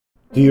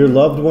Do your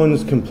loved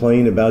ones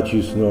complain about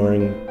you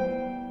snoring?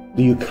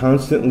 Do you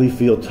constantly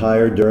feel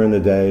tired during the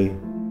day?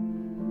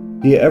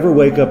 Do you ever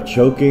wake up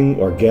choking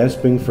or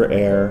gasping for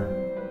air?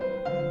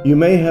 You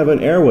may have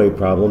an airway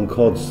problem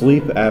called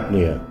sleep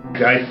apnea.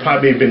 I've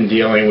probably been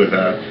dealing with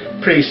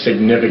pretty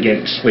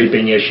significant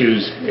sleeping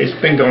issues.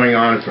 It's been going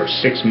on for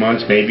 6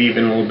 months, maybe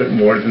even a little bit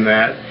more than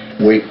that.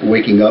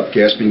 Waking up,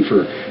 gasping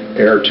for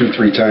air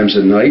 2-3 times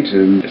a night,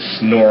 and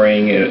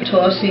snoring.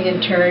 Tossing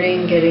and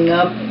turning, getting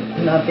up,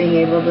 not being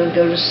able to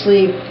go to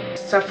sleep.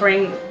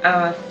 Suffering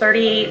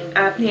 38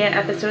 apnea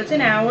episodes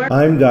an hour.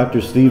 I'm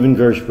Dr. Stephen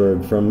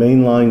Gershberg from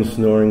Mainline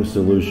Snoring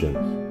Solutions.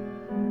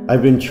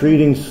 I've been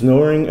treating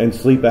snoring and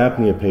sleep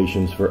apnea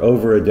patients for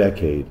over a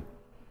decade.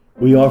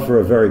 We offer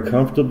a very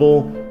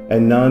comfortable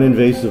and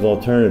non-invasive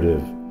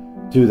alternative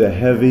to the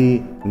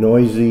heavy,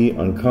 noisy,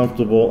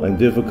 uncomfortable, and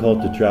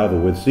difficult to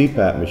travel with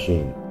CPAP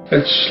machine.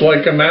 It's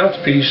like a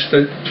mouthpiece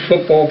that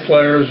football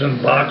players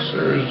and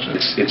boxers.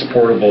 It's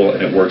portable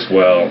and it works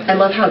well. I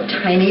love how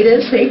tiny it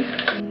is. See?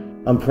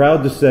 I'm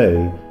proud to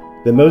say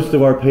that most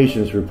of our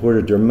patients report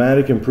a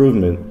dramatic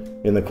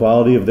improvement in the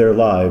quality of their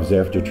lives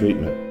after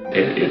treatment.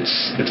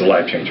 It's a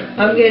life changer.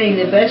 I'm getting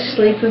the best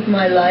sleep of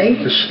my life.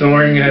 The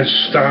snoring has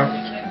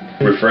stopped.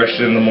 Refreshed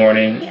in the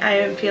morning. I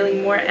am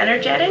feeling more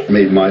energetic.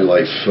 made my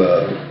life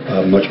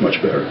much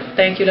better.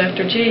 Thank you,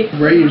 Dr. G.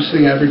 Greatest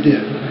thing I ever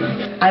did.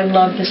 I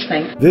love this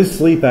thing. This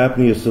sleep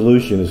apnea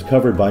solution is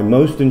covered by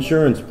most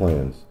insurance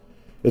plans.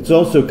 It's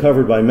also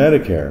covered by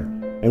Medicare,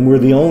 and we're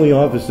the only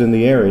office in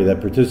the area that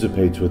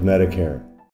participates with Medicare.